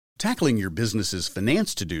Tackling your business's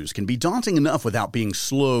finance to-dos can be daunting enough without being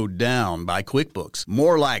slowed down by QuickBooks.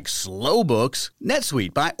 More like slow books.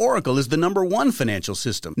 NetSuite by Oracle is the #1 financial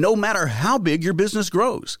system, no matter how big your business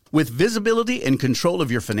grows. With visibility and control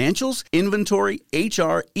of your financials, inventory,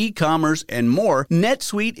 HR, e-commerce, and more,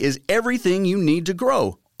 NetSuite is everything you need to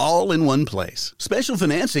grow, all in one place. Special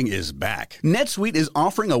financing is back. NetSuite is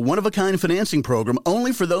offering a one-of-a-kind financing program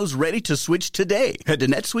only for those ready to switch today. Head to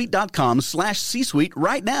netsuite.com/C-Suite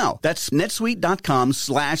right now. That's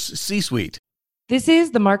netsuite.com/C-Suite. This is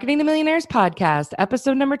the Marketing to Millionaires podcast,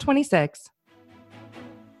 episode number 26.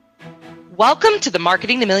 Welcome to the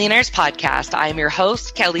Marketing to Millionaires podcast. I am your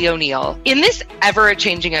host, Kelly O'Neill. In this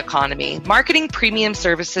ever-changing economy, marketing premium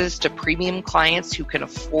services to premium clients who can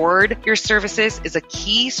afford your services is a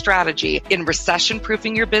key strategy in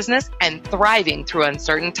recession-proofing your business and thriving through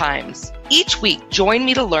uncertain times. Each week, join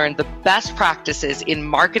me to learn the best practices in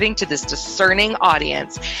marketing to this discerning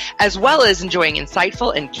audience, as well as enjoying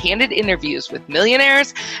insightful and candid interviews with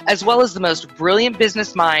millionaires, as well as the most brilliant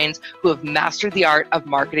business minds who have mastered the art of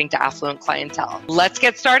marketing to affluent clientele. Let's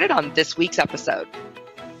get started on this week's episode.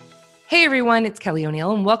 Hey everyone, it's Kelly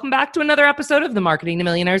O'Neill, and welcome back to another episode of the Marketing to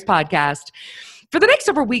Millionaires podcast. For the next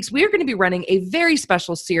several weeks, we are going to be running a very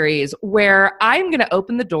special series where I'm going to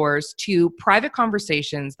open the doors to private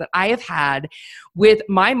conversations that I have had with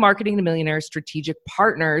my Marketing to Millionaires strategic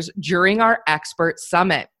partners during our Expert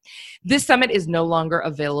Summit. This summit is no longer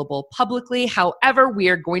available publicly. However, we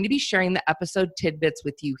are going to be sharing the episode tidbits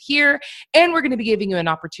with you here, and we're going to be giving you an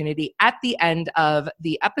opportunity at the end of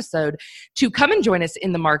the episode to come and join us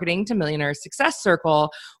in the Marketing to Millionaires Success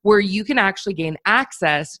Circle, where you can actually gain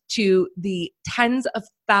access to the tens of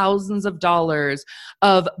thousands of dollars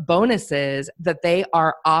of bonuses that they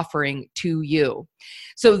are offering to you.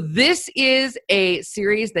 So this is a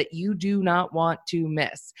series that you do not want to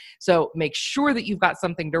miss. So make sure that you've got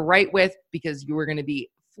something to write with, because you are going to be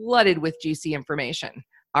flooded with juicy information.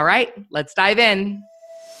 All right, let's dive in.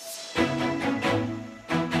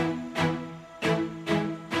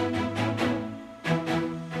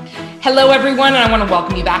 Hello, everyone, and I want to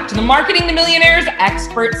welcome you back to the Marketing to Millionaires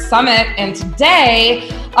Expert Summit. And today,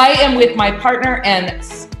 I am with my partner and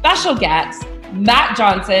special guest, Matt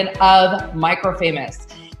Johnson of MicroFamous.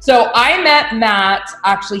 So I met Matt,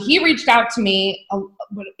 actually, he reached out to me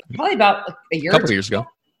probably about a year. A couple of years ago.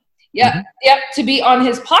 Yeah, to be on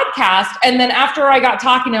his podcast. And then after I got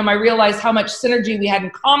talking to him, I realized how much synergy we had in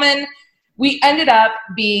common. We ended up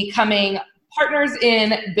becoming partners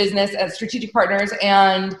in business as strategic partners,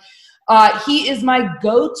 and he is my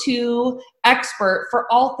go-to expert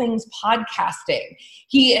for all things podcasting.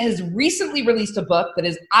 He has recently released a book that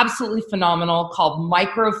is absolutely phenomenal called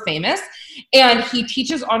MicroFamous, and he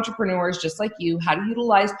teaches entrepreneurs just like you how to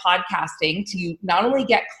utilize podcasting to not only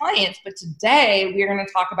get clients, but today we are going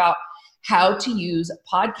to talk about how to use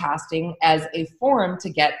podcasting as a forum to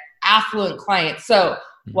get affluent clients. So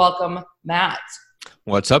welcome, Matt.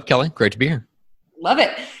 What's up, Kelly? Great to be here. Love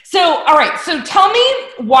it. So, all right. So tell me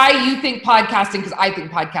why you think podcasting, because I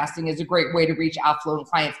think podcasting is a great way to reach affluent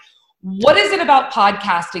clients. What is it about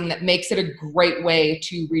podcasting that makes it a great way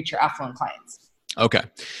to reach your affluent clients? Okay.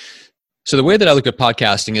 So the way that I look at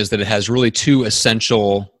podcasting is that it has really two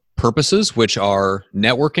essential purposes, which are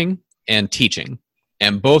networking and teaching.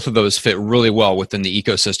 And both of those fit really well within the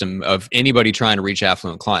ecosystem of anybody trying to reach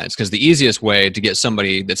affluent clients. Because the easiest way to get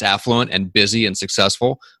somebody that's affluent and busy and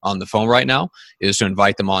successful on the phone right now is to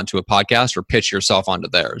invite them onto a podcast or pitch yourself onto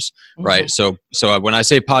theirs, right? So when I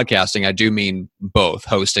say podcasting, I do mean both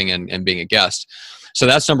hosting and being a guest. So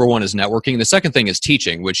that's number one, is networking. The second thing is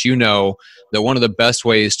teaching, which you know that one of the best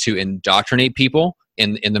ways to indoctrinate people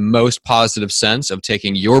in the most positive sense of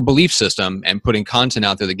taking your belief system and putting content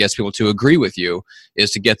out there that gets people to agree with you is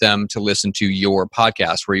to get them to listen to your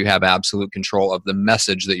podcast, where you have absolute control of the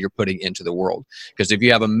message that you're putting into the world. Because if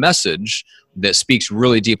you have a message that speaks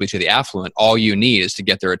really deeply to the affluent, all you need is to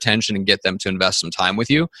get their attention and get them to invest some time with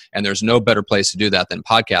you. And there's no better place to do that than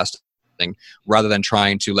podcasting. Rather than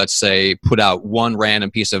trying to, let's say, put out one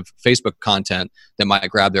random piece of Facebook content that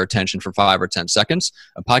might grab their attention for 5 or 10 seconds,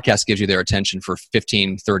 a podcast gives you their attention for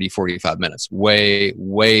 15, 30, 45 minutes. Way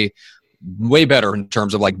better in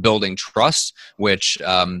terms of like building trust, which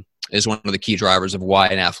is one of the key drivers of why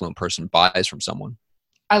an affluent person buys from someone.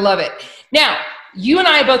 I love it. Now, you and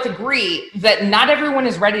I both agree that not everyone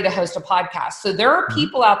is ready to host a podcast. So there are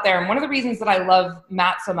people out there, and one of the reasons that I love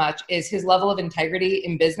Matt so much is his level of integrity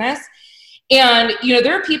in business. And, you know,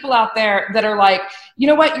 there are people out there that are like, you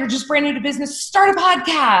know what, you're just brand new to business, start a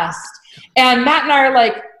podcast. And Matt and I are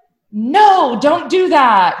like, no, don't do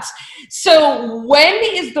that. So when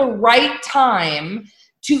is the right time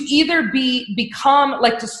to either become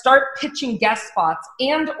like to start pitching guest spots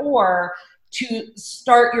and or to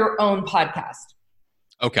start your own podcast?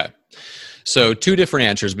 Okay. So two different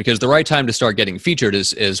answers, because the right time to start getting featured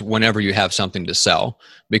is whenever you have something to sell,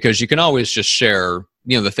 because you can always just share,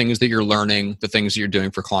 the things that you're learning, the things that you're doing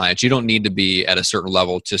for clients. You don't need to be at a certain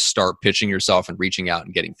level to start pitching yourself and reaching out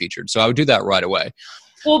and getting featured. So I would do that right away.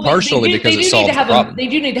 Well, partially because it solves the problem. They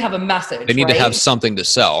do need to have a message. They need to have something to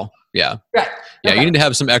sell. Yeah. Right. Yeah, okay. You need to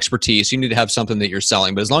have some expertise. You need to have something that you're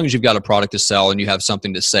selling. But as long as you've got a product to sell and you have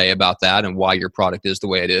something to say about that and why your product is the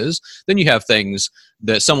way it is, then you have things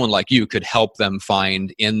that someone like you could help them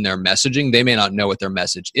find in their messaging. They may not know what their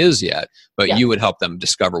message is yet, but you would help them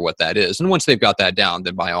discover what that is. And once they've got that down,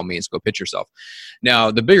 then by all means, go pitch yourself. Now,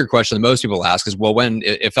 the bigger question that most people ask is, well,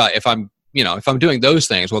 if I'm doing those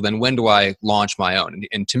things, well, then when do I launch my own?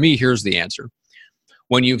 And to me, here's the answer.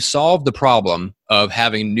 When you've solved the problem of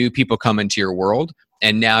having new people come into your world,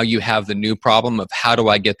 and now you have the new problem of how do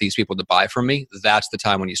I get these people to buy from me, that's the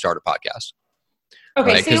time when you start a podcast.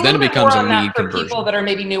 Okay, right? so then it becomes a lead for conversion. People that are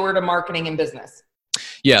maybe newer to marketing and business.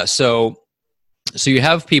 Yeah, so you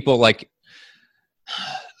have people like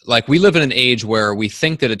we live in an age where we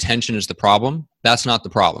think that attention is the problem. That's not the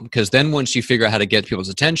problem, because then once you figure out how to get people's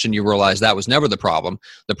attention, you realize that was never the problem.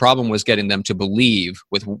 The problem was getting them to believe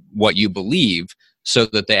with what you believe so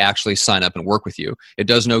that they actually sign up and work with you. It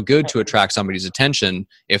does no good to attract somebody's attention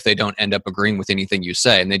if they don't end up agreeing with anything you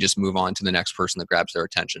say and they just move on to the next person that grabs their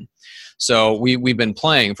attention. So we've been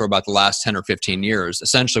playing for about the last 10 or 15 years.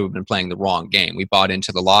 Essentially, we've been playing the wrong game. We bought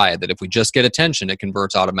into the lie that if we just get attention, it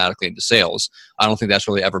converts automatically into sales. I don't think that's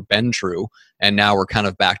really ever been true. And now we're kind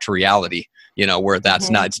of back to reality, where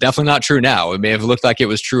that's not, it's definitely not true now. It may have looked like it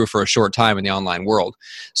was true for a short time in the online world.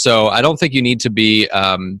 So I don't think you need to be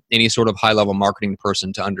any sort of high-level marketing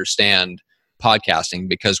person to understand podcasting,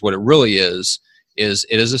 because what it really is it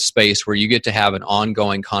is a space where you get to have an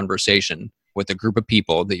ongoing conversation with a group of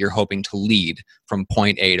people that you're hoping to lead from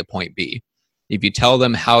point A to point B. If you tell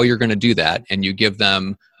them how you're going to do that and you give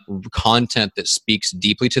them content that speaks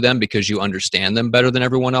deeply to them because you understand them better than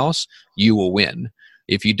everyone else, you will win.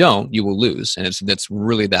 If you don't, you will lose. And that's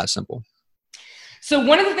really that simple. So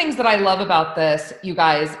one of the things that I love about this, you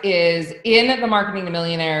guys, is in the Marketing to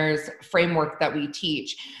Millionaires framework that we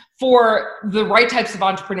teach, for the right types of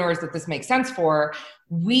entrepreneurs that this makes sense for,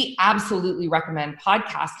 we absolutely recommend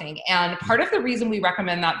podcasting. And part of the reason we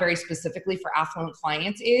recommend that very specifically for affluent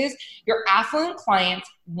clients is your affluent clients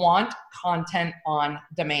want content on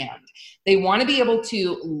demand. They want to be able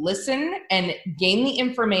to listen and gain the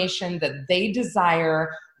information that they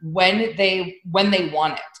desire when they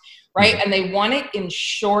want it, right? And they want it in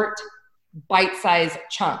short, bite-sized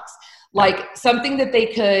chunks. Like something that they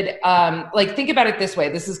could, think about it this way.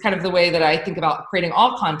 This is kind of the way that I think about creating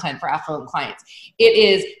all content for affluent clients. It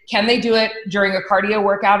is, can they do it during a cardio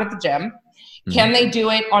workout at the gym? Mm-hmm. Can they do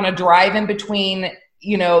it on a drive in between,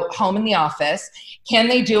 home and the office? Can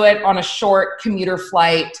they do it on a short commuter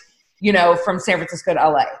flight, from San Francisco to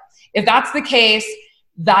LA? If that's the case,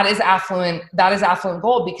 that is affluent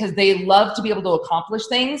gold, because they love to be able to accomplish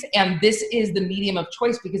things. And this is the medium of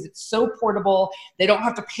choice because it's so portable. They don't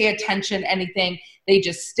have to pay attention to anything. They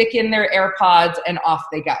just stick in their AirPods and off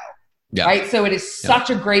they go. Yeah. Right. So it is such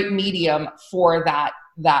a great medium for that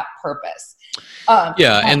purpose.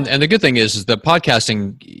 And the good thing is that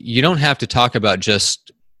podcasting, you don't have to talk about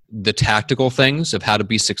just the tactical things of how to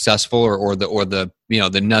be successful or the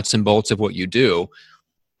the nuts and bolts of what you do.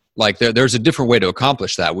 Like there's a different way to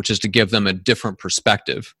accomplish that, which is to give them a different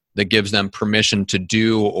perspective that gives them permission to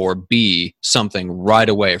do or be something right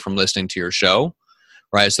away from listening to your show,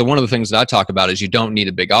 right? So one of the things that I talk about is you don't need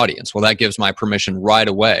a big audience. Well, that gives my permission right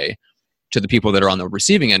away to the people that are on the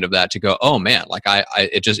receiving end of that to go, oh man, like I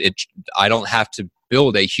don't have to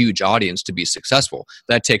build a huge audience to be successful.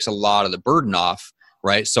 That takes a lot of the burden off.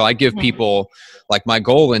 Right. So I give people, like, my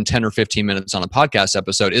goal in 10 or 15 minutes on a podcast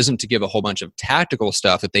episode isn't to give a whole bunch of tactical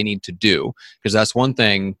stuff that they need to do, because that's one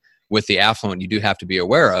thing with the affluent you do have to be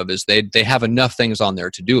aware of is they have enough things on their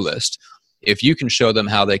to-do list. If you can show them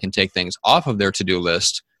how they can take things off of their to-do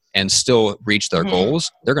list and still reach their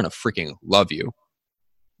goals, they're going to freaking love you.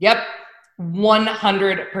 Yep.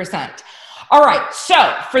 100%. All right.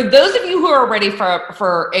 So for those of you who are ready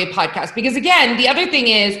for a podcast, because again, the other thing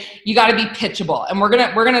is you got to be pitchable, and we're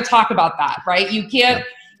going to talk about that, right? You can't,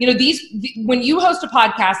 when you host a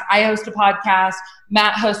podcast, I host a podcast,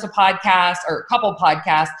 Matt hosts a podcast or a couple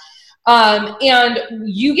podcasts, and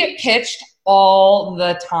you get pitched all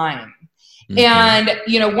the time. And,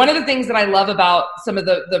 one of the things that I love about some of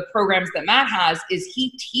the programs that Matt has is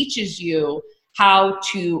he teaches you how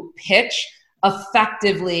to pitch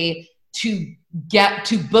effectively to get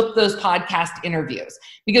to book those podcast interviews,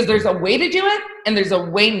 because there's a way to do it and there's a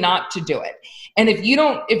way not to do it. And if you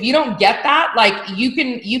don't get that, like you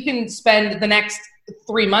can spend the next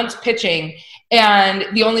 3 months pitching, and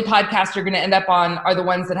the only podcasts you're going to end up on are the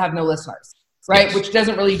ones that have no listeners, right? Yes. Which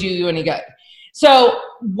doesn't really do you any good. So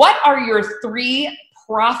what are your 3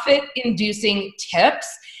 profit-inducing tips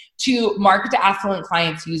to market to affluent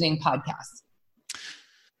clients using podcasts?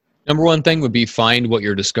 Number one thing would be find what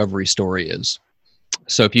your discovery story is.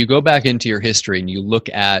 So if you go back into your history and you look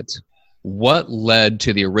at what led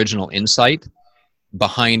to the original insight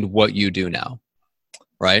behind what you do now,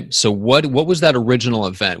 right? So what was that original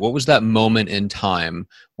event? What was that moment in time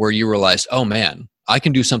where you realized, oh man, I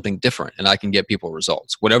can do something different and I can get people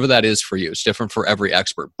results? Whatever that is for you. It's different for every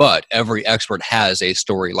expert, but every expert has a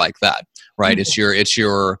story like that, right? Mm-hmm.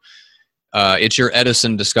 It's your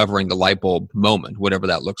Edison discovering the light bulb moment, whatever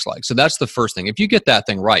that looks like. So that's the first thing. If you get that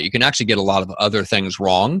thing right, you can actually get a lot of other things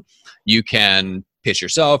wrong. You can pitch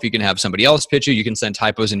yourself. You can have somebody else pitch you. You can send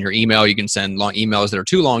typos in your email. You can send long emails that are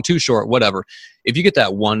too long, too short, whatever. If you get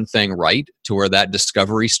that one thing right to where that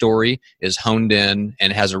discovery story is honed in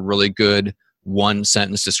and has a really good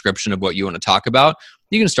one-sentence description of what you want to talk about,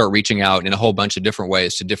 you can start reaching out in a whole bunch of different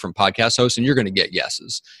ways to different podcast hosts, and you're going to get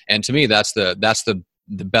yeses. And to me, that's the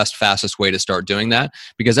best, fastest way to start doing that,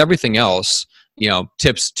 because everything else,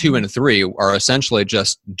 tips 2 and 3 are essentially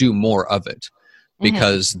just do more of it,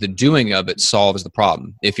 because the doing of it solves the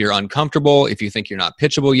problem. If you're uncomfortable, if you think you're not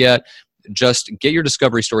pitchable yet, just get your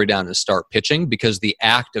discovery story down and start pitching, because the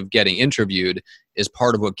act of getting interviewed is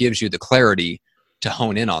part of what gives you the clarity to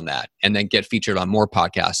hone in on that and then get featured on more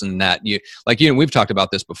podcasts. And that we've talked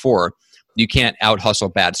about this before. You can't out-hustle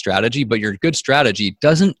bad strategy, but your good strategy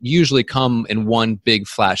doesn't usually come in one big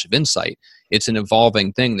flash of insight. It's an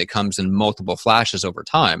evolving thing that comes in multiple flashes over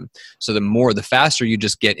time. So the faster you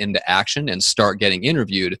just get into action and start getting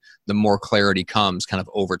interviewed, the more clarity comes kind of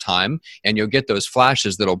over time, and you'll get those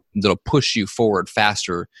flashes that'll push you forward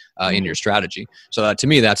faster in your strategy. So to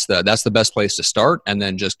me, that's the best place to start, and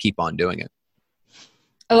then just keep on doing it.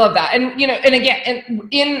 I love that. And,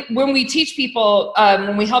 when we teach people,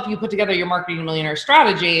 when we help you put together your Marketing to Millionaire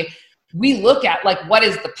strategy, we look at what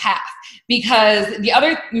is the path? Because the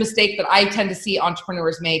other mistake that I tend to see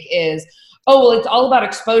entrepreneurs make is, it's all about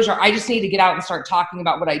exposure. I just need to get out and start talking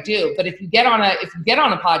about what I do. But if you get on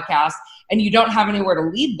a podcast and you don't have anywhere to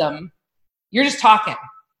lead them, you're just talking,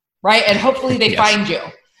 right? And hopefully they find you,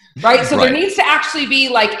 right? So there needs to actually be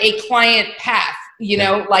a client path.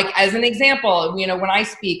 As an example, when I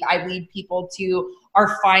speak, I lead people to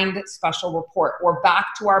our Find Special report, or back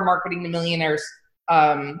to our Marketing to Millionaires,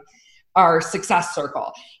 our Success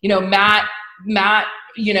Circle. Matt,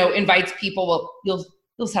 invites people. Well, you'll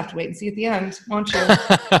just have to wait and see at the end, won't you? You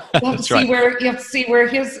have to see where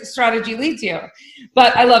his strategy leads you.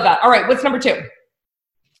 But I love that. All right, what's number 2?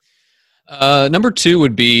 Number 2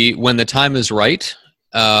 would be, when the time is right,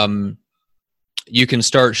 you can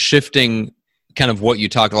start shifting kind of what you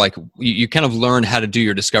talk, you kind of learn how to do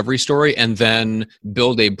your discovery story, and then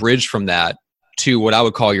build a bridge from that to what I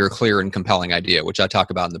would call your clear and compelling idea, which I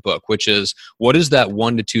talk about in the book, which is, what is that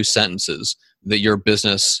 1 to 2 sentences that your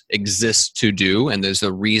business exists to do, and there's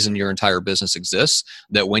a reason your entire business exists,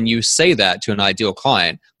 that when you say that to an ideal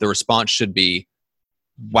client, the response should be,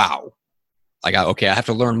 wow. I have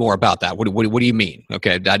to learn more about that. What do you mean?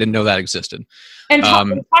 Okay, I didn't know that existed. And talk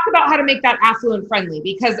about how to make that affluent friendly,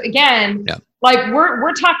 because again,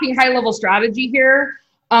 we're talking high level strategy here,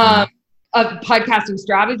 of podcasting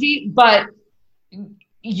strategy, but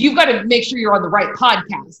you've got to make sure you're on the right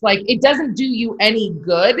podcast. It doesn't do you any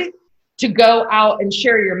good to go out and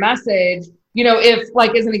share your message.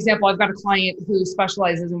 If as an example, I've got a client who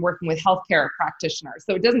specializes in working with healthcare practitioners,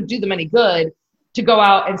 so it doesn't do them any good to go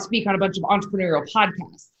out and speak on a bunch of entrepreneurial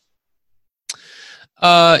podcasts.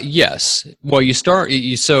 Yes. Well,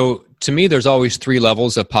 so to me, there's always 3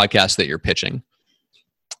 levels of podcasts that you're pitching.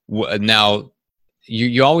 Now,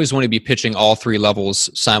 you always want to be pitching all 3 levels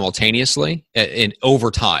simultaneously in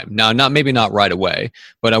over time. Now, maybe not right away,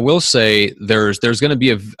 but I will say there's going to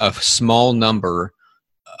be a small number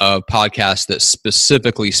of podcasts that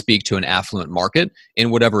specifically speak to an affluent market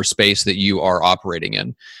in whatever space that you are operating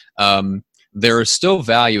in. There is still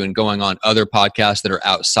value in going on other podcasts that are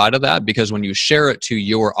outside of that, because when you share it to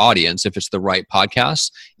your audience, if it's the right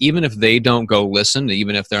podcast, even if they don't go listen,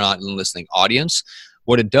 even if they're not in the listening audience,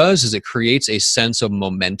 what it does is it creates a sense of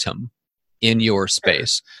momentum in your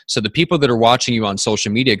space. So the people that are watching you on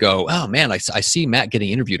social media go, oh man, I see Matt getting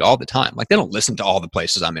interviewed all the time. They don't listen to all the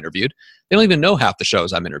places I'm interviewed. They don't even know half the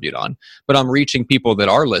shows I'm interviewed on, but I'm reaching people that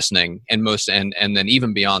are listening, and then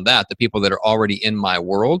even beyond that, the people that are already in my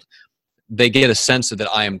world. they get a sense that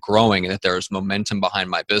I am growing and that there's momentum behind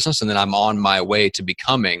my business, and that I'm on my way to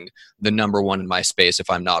becoming the number one in my space if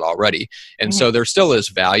I'm not already. And so there still is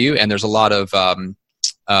value, and there's a lot of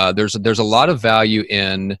there's a lot of value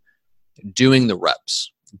in doing the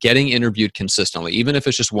reps, getting interviewed consistently, even if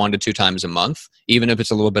it's just 1 to 2 times a month, even if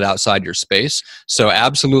it's a little bit outside your space. So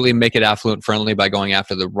absolutely make it affluent friendly by going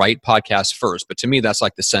after the right podcast first. But to me, that's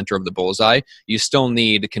like the center of the bullseye. You still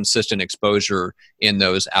need consistent exposure in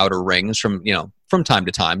those outer rings from time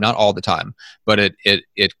to time, not all the time, but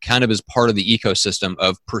it kind of is part of the ecosystem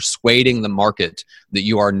of persuading the market that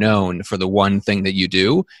you are known for the one thing that you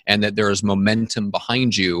do, and that there is momentum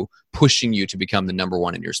behind you, pushing you to become the number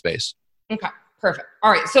one in your space. Okay. Perfect. All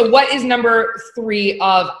right. So what is number 3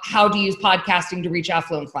 of how to use podcasting to reach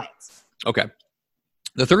affluent clients? Okay.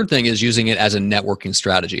 The third thing is using it as a networking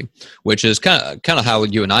strategy, which is kind of how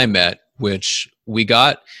you and I met, which we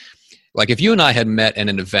got, like if you and I had met at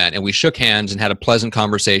an event and we shook hands and had a pleasant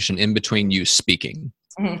conversation in between you speaking,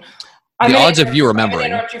 the odds of you remembering. I'm going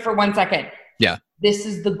to interrupt you for 1 second. Yeah. This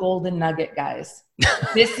is the golden nugget, guys.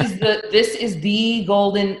 This is the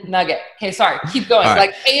golden nugget. Okay, sorry. Keep going. Right.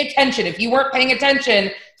 Like, pay attention. If you weren't paying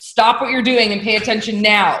attention, stop what you're doing and pay attention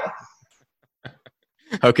now.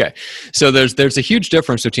 Okay. So there's a huge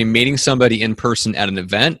difference between meeting somebody in person at an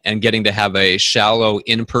event and getting to have a shallow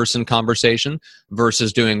in-person conversation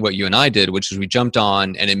versus doing what you and I did, which is we jumped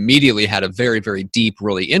on and immediately had a very, very deep,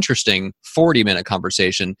 really interesting 40-minute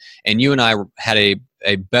conversation. And you and I had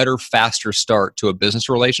a better, faster start to a business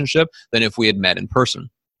relationship than if we had met in person.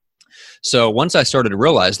 So once I started to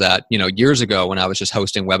realize that, years ago when I was just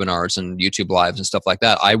hosting webinars and YouTube lives and stuff like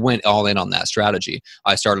that, I went all in on that strategy.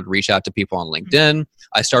 I started to reach out to people on LinkedIn.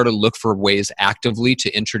 I started to look for ways actively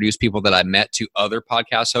to introduce people that I met to other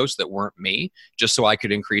podcast hosts that weren't me, just so I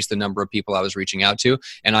could increase the number of people I was reaching out to.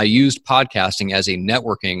 And I used podcasting as a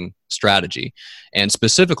networking strategy. And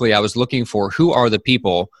specifically, I was looking for who are the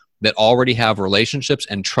people that already have relationships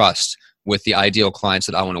and trust with the ideal clients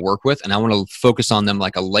that I want to work with. And I want to focus on them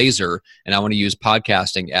like a laser. And I want to use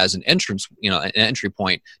podcasting as an entrance, an entry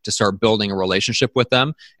point to start building a relationship with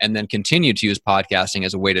them, and then continue to use podcasting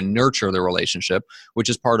as a way to nurture the relationship, which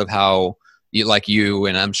is part of how you,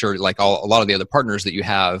 and I'm sure like a lot of the other partners that you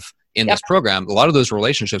have in this program, a lot of those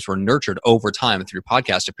relationships were nurtured over time through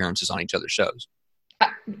podcast appearances on each other's shows.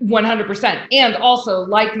 100%. And also,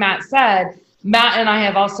 like Matt said, Matt and I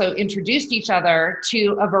have also introduced each other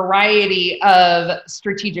to a variety of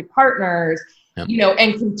strategic partners,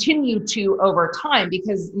 and continue to over time,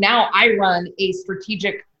 because now I run a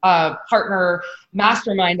strategic partner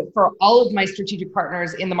mastermind for all of my strategic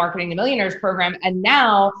partners in the Marketing to Millionaires program. And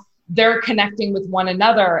now they're connecting with one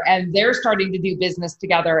another and they're starting to do business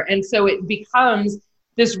together. And so it becomes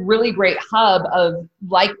this really great hub of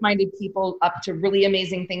like-minded people up to really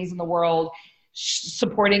amazing things in the world,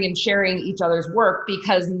 supporting and sharing each other's work,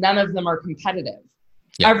 because none of them are competitive.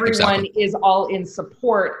 Yeah, everyone is all in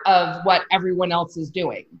support of what everyone else is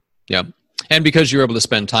doing. Yeah. And because you're able to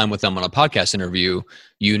spend time with them on a podcast interview,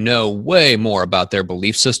 you know way more about their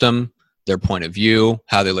belief system, their point of view,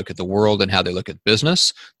 how they look at the world and how they look at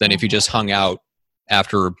business than if you just hung out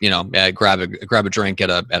after, grab a drink at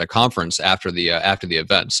a conference after the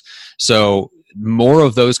events. So more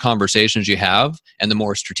of those conversations you have and the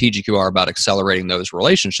more strategic you are about accelerating those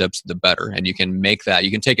relationships, the better. And you can make that,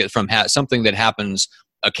 you can take it from something that happens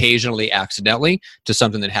occasionally accidentally to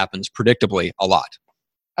something that happens predictably a lot.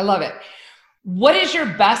 I love it. What is your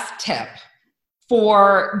best tip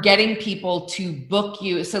for getting people to book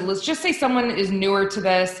you? So let's just say someone is newer to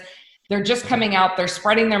this. They're just coming out, they're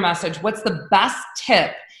spreading their message. What's the best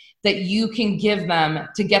tip that you can give them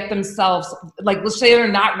to get themselves, like let's say they're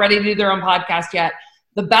not ready to do their own podcast yet,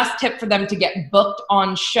 the best tip for them to get booked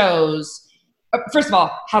on shows? First of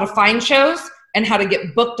all, how to find shows and how to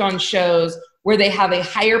get booked on shows where they have a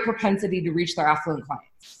higher propensity to reach their affluent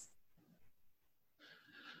clients.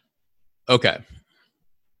 Okay.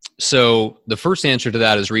 So the first answer to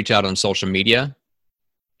that is reach out on social media.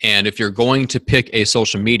 And if you're going to pick a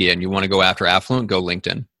social media and you want to go after affluent, go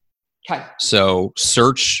LinkedIn. Okay. So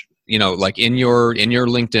search, like in your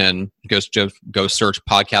LinkedIn, go search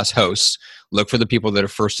podcast hosts, look for the people that are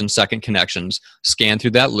first and second connections, scan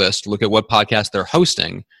through that list, look at what podcast they're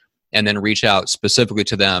hosting, and then reach out specifically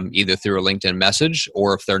to them either through a LinkedIn message,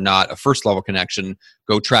 or if they're not a first level connection,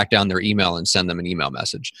 go track down their email and send them an email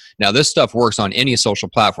message. Now, this stuff works on any social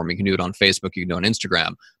platform. You can do it on Facebook, you can do it on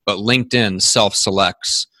Instagram, but LinkedIn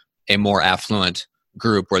self-selects a more affluent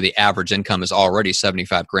group where the average income is already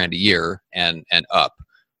 75 grand a year and up,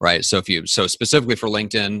 right? So specifically for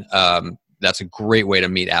LinkedIn, that's a great way to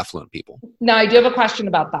meet affluent people. Now, I do have a question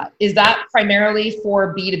about that. Is that primarily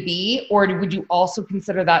for B2B, or would you also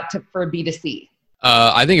consider that for B2C?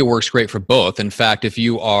 I think it works great for both. In fact, if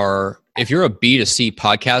you're a B2C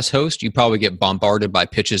podcast host, you probably get bombarded by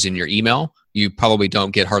pitches in your email. You probably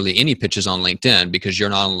don't get hardly any pitches on LinkedIn because you're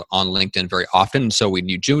not on LinkedIn very often. So when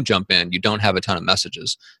you do jump in, you don't have a ton of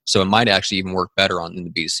messages. So it might actually even work better in the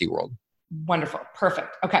B2C world. Wonderful.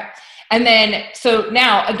 Perfect. Okay. And then, so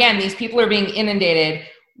now again, these people are being inundated.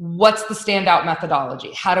 What's the standout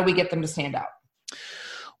methodology? How do we get them to stand out?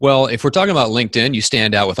 Well, if we're talking about LinkedIn, you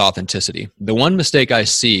stand out with authenticity. The one mistake I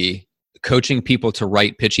see coaching people to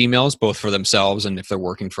write pitch emails, both for themselves and if they're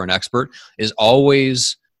working for an expert, is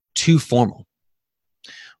always too formal,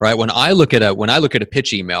 right? When I look at a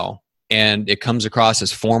pitch email and it comes across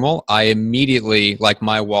as formal, I immediately, like,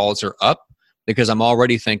 my walls are up because I'm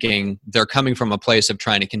already thinking they're coming from a place of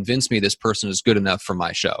trying to convince me this person is good enough for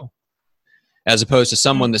my show. As opposed to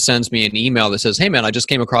someone that sends me an email that says, hey man, I just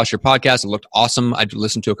came across your podcast. It looked awesome. I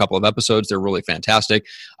listened to a couple of episodes. They're really fantastic.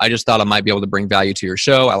 I just thought I might be able to bring value to your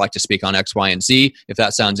show. I like to speak on X, Y, and Z. If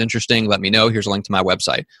that sounds interesting, let me know. Here's a link to my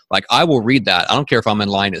website. Like, I will read that. I don't care if I'm in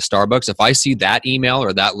line at Starbucks. If I see that email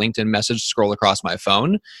or that LinkedIn message scroll across my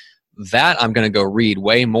phone, that I'm going to go read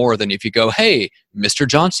way more than if you go, hey, Mr.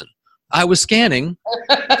 Johnson, I was scanning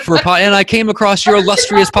for and I came across your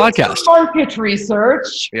illustrious podcast. Market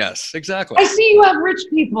research. Yes, exactly. I see you have rich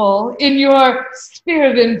people in your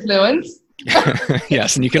sphere of influence.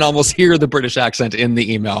 Yes, and you can almost hear the British accent in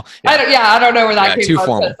the email. I don't know where that came too from.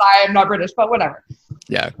 Formal. I am not British, but whatever.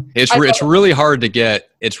 Yeah, it's really hard to get.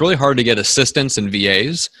 It's really hard to get assistants and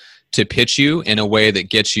VAs to pitch you in a way that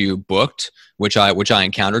gets you booked, which I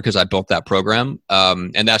encountered because I built that program.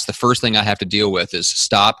 And that's the first thing I have to deal with is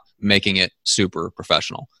stop making it super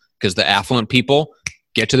professional, because the affluent people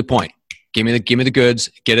get to the point. Give me the goods,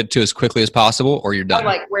 get it to as quickly as possible, or you're done. I'm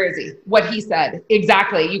like, where is he? What he said.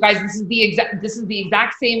 Exactly. You guys, this is the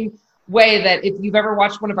exact same way that if you've ever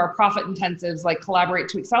watched one of our profit intensives, like Collaborate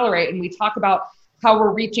to Accelerate, and we talk about how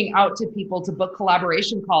we're reaching out to people to book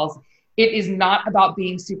collaboration calls. It is not about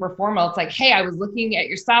being super formal. It's like, hey, I was looking at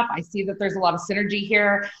your stuff. I see that there's a lot of synergy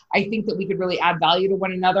here. I think that we could really add value to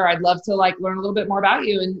one another. I'd love to learn a little bit more about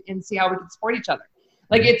you and see how we can support each other.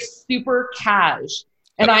 It's super cash.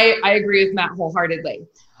 And I agree with Matt wholeheartedly.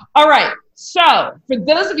 All right. So for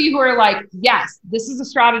those of you who are like, yes, this is a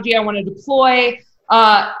strategy I want to deploy,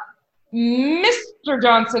 Mr.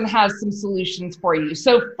 Johnson has some solutions for you.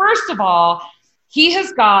 So first of all, he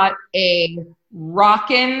has got a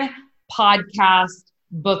rockin' podcast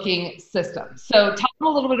booking system. So tell them a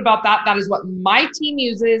little bit about that. That is what my team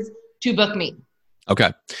uses to book me.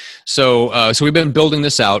 Okay. So we've been building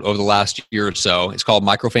this out over the last year or so. It's called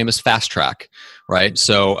MicroFamous Fast Track, right?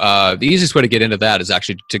 So the easiest way to get into that is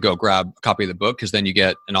actually to go grab a copy of the book, because then you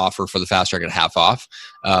get an offer for the Fast Track at half off.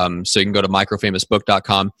 So you can go to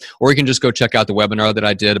microfamousbook.com, or you can just go check out the webinar that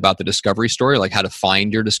I did about the discovery story, like how to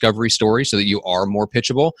find your discovery story so that you are more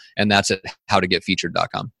pitchable. And that's at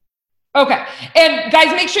howtogetfeatured.com. Okay. And guys,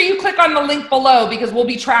 make sure you click on the link below, because we'll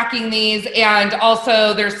be tracking these. And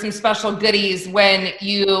also there's some special goodies when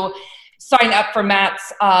you sign up for Matt's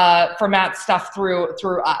stuff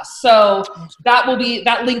through us. So that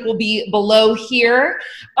link will be below here.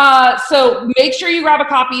 So make sure you grab a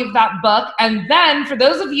copy of that book. And then for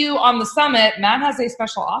those of you on the summit, Matt has a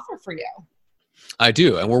special offer for you. I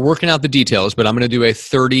do, and we're working out the details, but I'm going to do a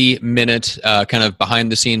 30-minute kind of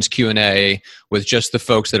behind-the-scenes Q&A with just the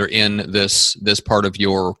folks that are in this part of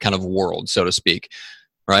your kind of world, so to speak,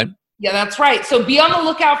 right? Yeah, that's right. So be on the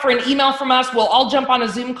lookout for an email from us. We'll all jump on a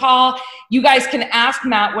Zoom call. You guys can ask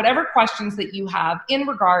Matt whatever questions that you have in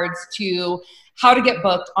regards to how to get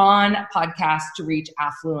booked on podcasts to reach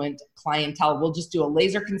affluent clientele. We'll just do a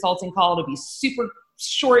laser consulting call. It'll be super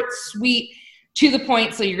short, sweet, to the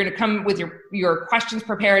point. So you're going to come with your questions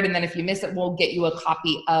prepared. And then if you miss it, we'll get you a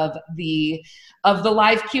copy of the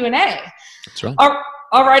live Q&A. That's right.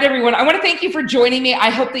 All right, everyone. I want to thank you for joining me. I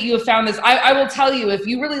hope that you have found this. I will tell you, if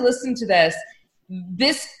you really listen to this,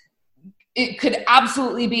 it could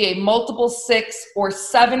absolutely be a multiple 6 or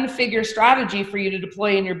 7-figure strategy for you to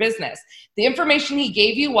deploy in your business. The information he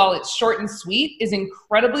gave you, while it's short and sweet, is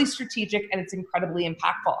incredibly strategic and it's incredibly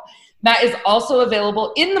impactful. Matt is also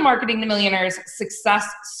available in the Marketing to Millionaires Success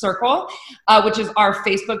Circle, which is our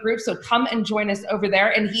Facebook group. So come and join us over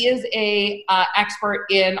there. And he is a expert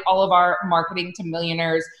in all of our Marketing to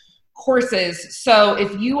Millionaires courses. So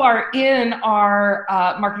if you are in our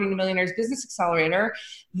Marketing to Millionaires Business Accelerator,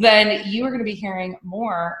 then you are going to be hearing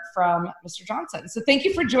more from Mr. Johnson. So thank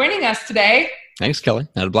you for joining us today. Thanks, Kelly.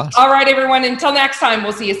 Had a blast. All right, everyone. Until next time,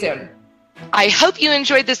 we'll see you soon. I hope you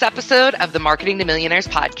enjoyed this episode of the Marketing to Millionaires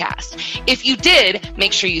podcast. If you did,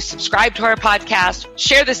 make sure you subscribe to our podcast,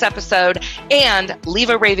 share this episode, and leave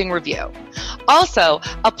a raving review. Also,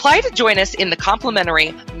 apply to join us in the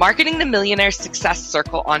complimentary Marketing to Millionaires Success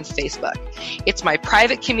Circle on Facebook. It's my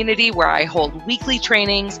private community where I hold weekly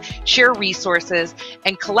trainings, share resources,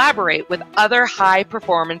 and collaborate with other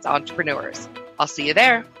high-performance entrepreneurs. I'll see you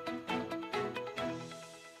there.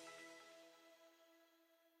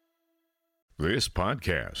 This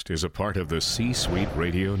podcast is a part of the C-Suite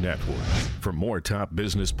Radio Network. For more top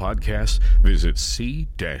business podcasts, visit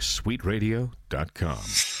c-suiteradio.com.